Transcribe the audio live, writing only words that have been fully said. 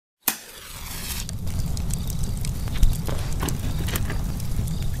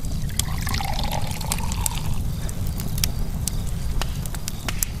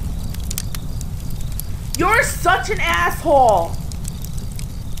You're such an asshole.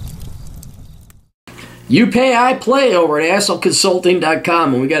 You pay, I play over at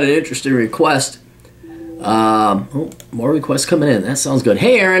assholeconsulting.com, and we got an interesting request. More requests coming in. That sounds good.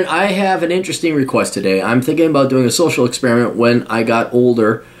 Hey, Aaron, I have an interesting request today. I'm thinking about doing a social experiment when I got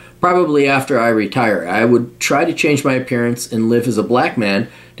older, probably after I retire. I would try to change my appearance and live as a black man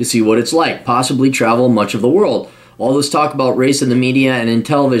to see what it's like, possibly travel much of the world. All this talk about race in the media and in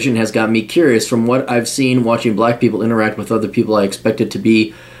television has got me curious. From what I've seen watching black people interact with other people, I expect it to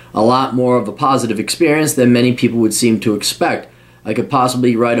be a lot more of a positive experience than many people would seem to expect. I could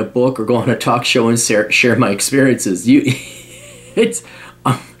possibly write a book or go on a talk show and share my experiences. It's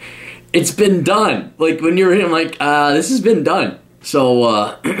been done. Like when you're in, I'm like, this has been done.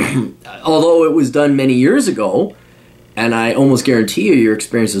 So although it was done many years ago, and I almost guarantee you your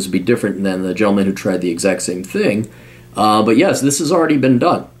experiences would be different than the gentleman who tried the exact same thing. But yes, this has already been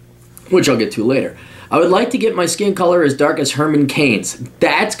done, which I'll get to later. I would like to get my skin color as dark as Herman Cain's.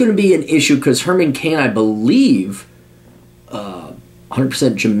 That's going to be an issue because Herman Cain, I believe,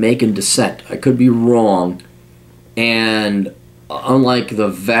 100% Jamaican descent. I could be wrong. And unlike the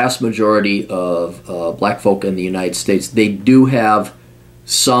vast majority of black folk in the United States, they do have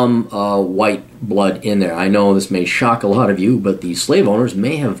some white blood in there. I know this may shock a lot of you, but the slave owners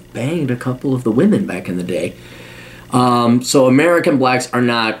may have banged a couple of the women back in the day. So American blacks are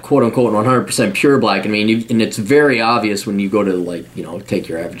not quote-unquote 100% pure black. I mean, and it's very obvious when you go to, like, you know, take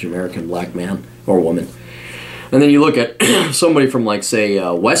your average American black man or woman. And then you look at somebody from, like, say,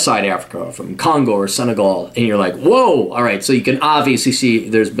 West Side Africa, from Congo or Senegal, and you're like, whoa! All right, so you can obviously see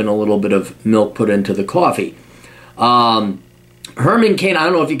there's been a little bit of milk put into the coffee. Herman Cain, I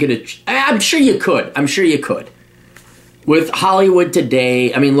don't know if you could... I'm sure you could. I'm sure you could. With Hollywood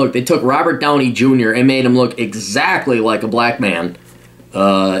today, I mean, look, they took Robert Downey Jr. and made him look exactly like a black man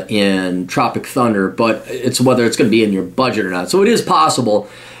in Tropic Thunder, but it's whether it's going to be in your budget or not. So it is possible,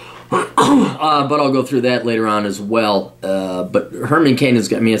 but I'll go through that later on as well. But Herman Cain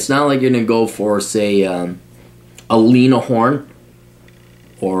is, I mean, it's not like you're going to go for, say, a Lena Horne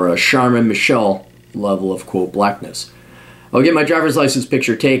or a Charmin Michelle level of, quote, blackness. I'll get my driver's license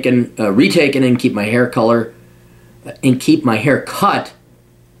picture taken, retaken, and keep my hair color and keep my hair cut.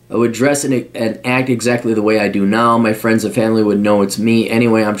 I would dress and act exactly the way I do now. My friends and family would know it's me.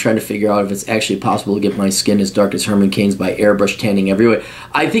 Anyway, I'm trying to figure out if it's actually possible to get my skin as dark as Herman Cain's by airbrush tanning everywhere.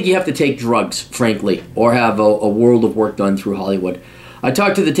 I think you have to take drugs, frankly, or have a world of work done through Hollywood. I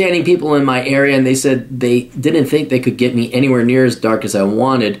talked to the tanning people in my area, and they said they didn't think they could get me anywhere near as dark as I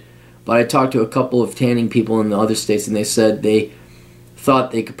wanted. But I talked to a couple of tanning people in the other states, and they said they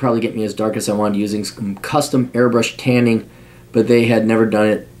thought they could probably get me as dark as I wanted using some custom airbrush tanning, but they had never done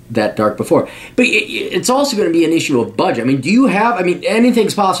it that dark before. But it's also going to be an issue of budget. I mean, do you have... I mean,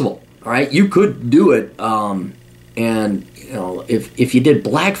 anything's possible, all right? You could do it, and, you know, if you did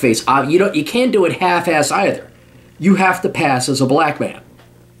blackface, you can't do it half-ass either. You have to pass as a black man.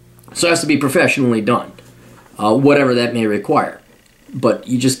 So it has to be professionally done, whatever that may require. But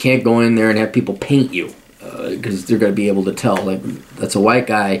you just can't go in there and have people paint you, because they're going to be able to tell, like, that's a white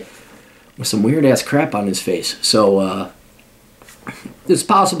guy with some weird-ass crap on his face. So, it's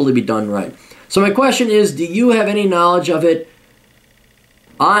possible to be done right. So my question is, do you have any knowledge of it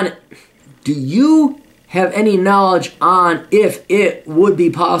do you have any knowledge on if it would be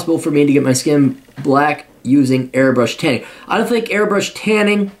possible for me to get my skin black using airbrush tanning? I don't think airbrush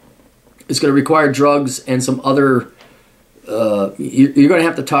tanning is going to require drugs and some other... you're going to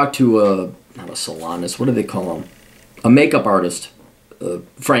have to talk to not a salonist, what do they call them? A makeup artist,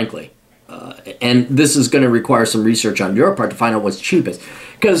 frankly. And this is going to require some research on your part to find out what's cheapest.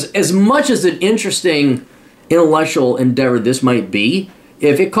 Because as much as an interesting intellectual endeavor this might be,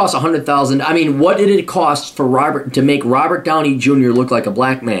 if it costs $100,000, I mean, what did it cost for to make Robert Downey Jr. look like a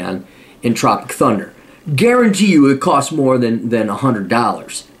black man in Tropic Thunder? Guarantee you it costs more than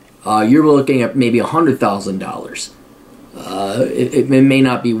 $100. You're looking at maybe $100,000. It may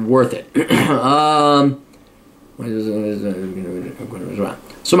not be worth it.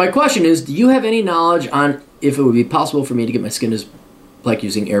 So my question is, do you have any knowledge on if it would be possible for me to get my skin as black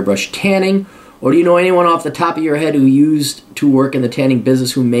using airbrush tanning? Or do you know anyone off the top of your head who used to work in the tanning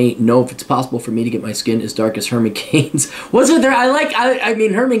business who may know if it's possible for me to get my skin as dark as Herman Cain's? Wasn't there? I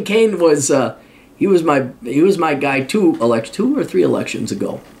mean, Herman Cain was he was my guy two or three elections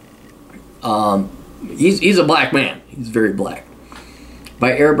ago. He's a black man. He's very black.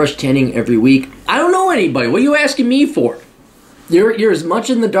 By airbrush tanning every week. I don't know anybody. What are you asking me for? You're as much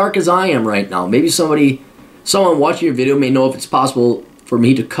in the dark as I am right now. Maybe someone watching your video may know if it's possible for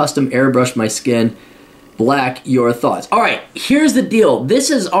me to custom airbrush my skin Black, your thoughts. All right, here's the deal.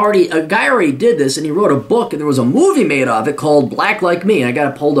 This is already, a guy already did this, and he wrote a book, and there was a movie made of it called Black Like Me. I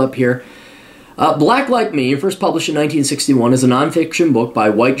got it pulled up here. Black Like Me, first published in 1961, is a nonfiction book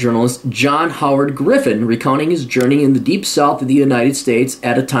by white journalist John Howard Griffin, recounting his journey in the deep south of the United States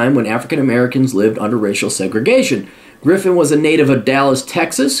at a time when African Americans lived under racial segregation. Griffin was a native of Dallas,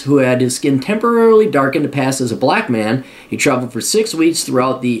 Texas, who had his skin temporarily darkened to pass as a black man. He traveled for 6 weeks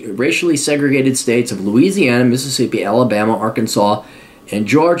throughout the racially segregated states of Louisiana, Mississippi, Alabama, Arkansas, and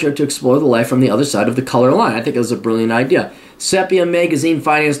Georgia to explore the life from the other side of the color line. I think it was a brilliant idea. Sepia magazine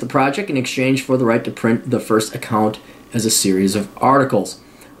financed the project in exchange for the right to print the first account as a series of articles.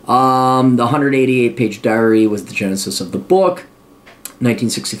 The 188-page diary was the genesis of the book.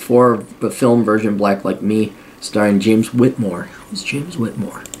 1964, the film version, Black Like Me, starring James Whitmore. Who's James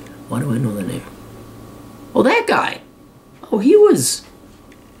Whitmore? Why do I know the name? Oh, that guy. Oh, he was...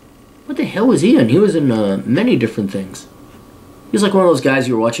 What the hell was he in? He was in many different things. He was like one of those guys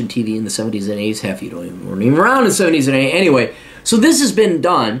you were watching TV in the 70s and 80s. Half you weren't even around in the 70s and 80s. Anyway, so this has been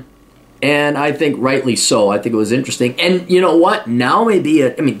done, and I think rightly so. I think it was interesting. And you know what? Now may be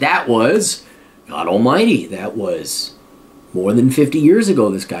I mean, that was, God almighty, that was more than 50 years ago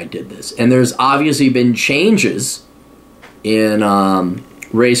this guy did this. And there's obviously been changes in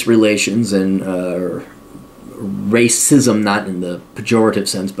race relations and racism, not in the pejorative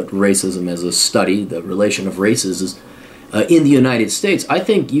sense, but racism as a study, the relation of races is in the United States. I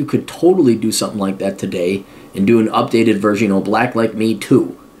think you could totally do something like that today and do an updated version of Black Like Me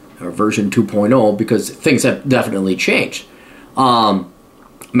 2, or version 2.0, because things have definitely changed.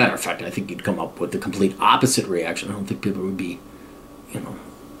 Matter of fact, I think you'd come up with the complete opposite reaction. I don't think people would be,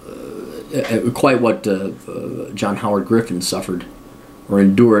 quite what John Howard Griffin suffered or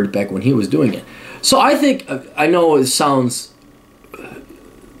endured back when he was doing it. So I think, I know it sounds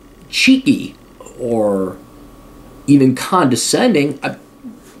cheeky or even condescending.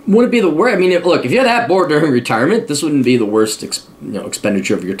 Wouldn't be the worst. I mean, look, if you're that bored during retirement, this wouldn't be the worst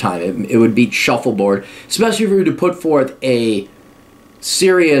expenditure of your time. It would be shuffleboard, especially if you were to put forth a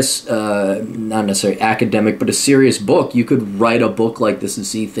serious, not necessarily academic, but a serious book. You could write a book like this and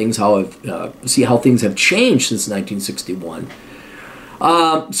see how things have changed since 1961.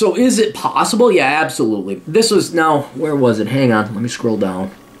 So is it possible? Yeah, absolutely. This was, now, where was it? Hang on, let me scroll down.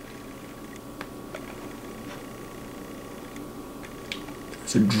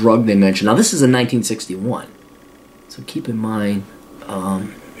 It's a drug they mentioned. Now, this is in 1961. So keep in mind,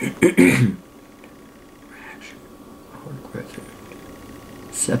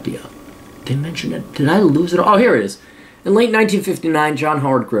 Sepia. They mentioned it. Did I lose it? Oh, here it is. In late 1959, John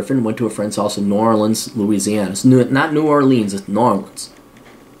Howard Griffin went to a friend's house in New Orleans, Louisiana. It's not New Orleans, it's New Orleans.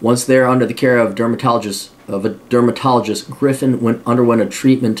 Once there, under the care of a dermatologist, Griffin underwent a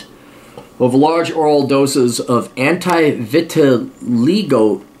treatment of large oral doses of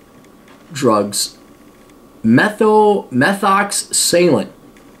anti-vitiligo drugs, methoxysaline,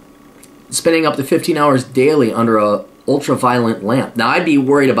 spending up to 15 hours daily under a ultraviolet lamp. Now, I'd be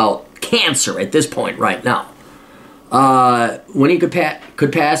worried about cancer at this point right now. When he could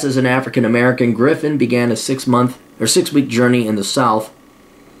pass as an African American, Griffin began a 6-week journey in the South.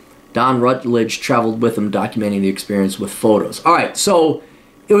 Don Rutledge traveled with him, documenting the experience with photos. All right, so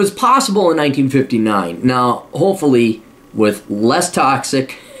it was possible in 1959. Now, hopefully, with less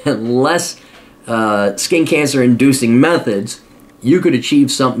toxic and less skin cancer-inducing methods, you could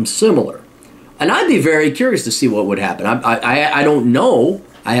achieve something similar. And I'd be very curious to see what would happen. I don't know.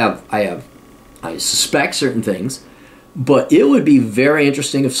 I suspect certain things, but it would be very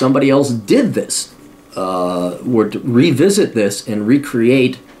interesting if somebody else did this, were to revisit this and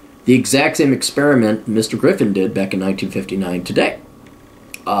recreate the exact same experiment Mr. Griffin did back in 1959 today.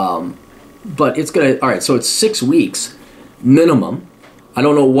 But it's gonna, all right, so it's 6 weeks minimum. I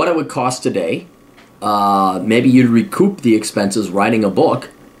don't know what it would cost today. Maybe you'd recoup the expenses writing a book.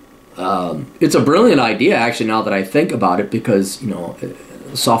 It's a brilliant idea, actually, now that I think about it, because,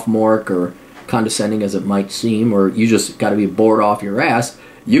 sophomoric or condescending as it might seem, or you just got to be bored off your ass,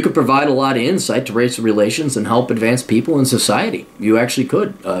 you could provide a lot of insight to racial relations and help advance people in society. You actually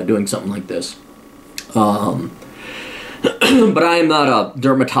could, doing something like this. But I am not a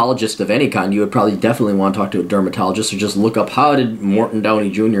dermatologist of any kind. You would probably definitely want to talk to a dermatologist, or just look up how did Robert Downey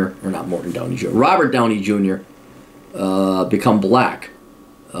Jr. become black.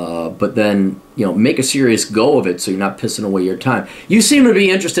 But then, make a serious go of it so you're not pissing away your time. You seem to be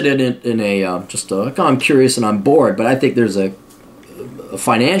interested in it I'm curious and I'm bored, but I think there's a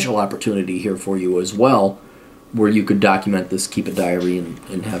financial opportunity here for you as well, where you could document this, keep a diary,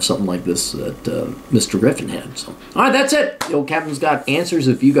 and have something like this that Mr. Griffin had. So, all right, that's it. The old Captain's got answers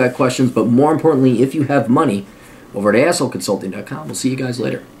if you got questions, but more importantly, if you have money, over at assholeconsulting.com. We'll see you guys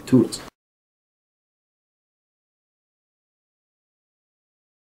later. Toodles.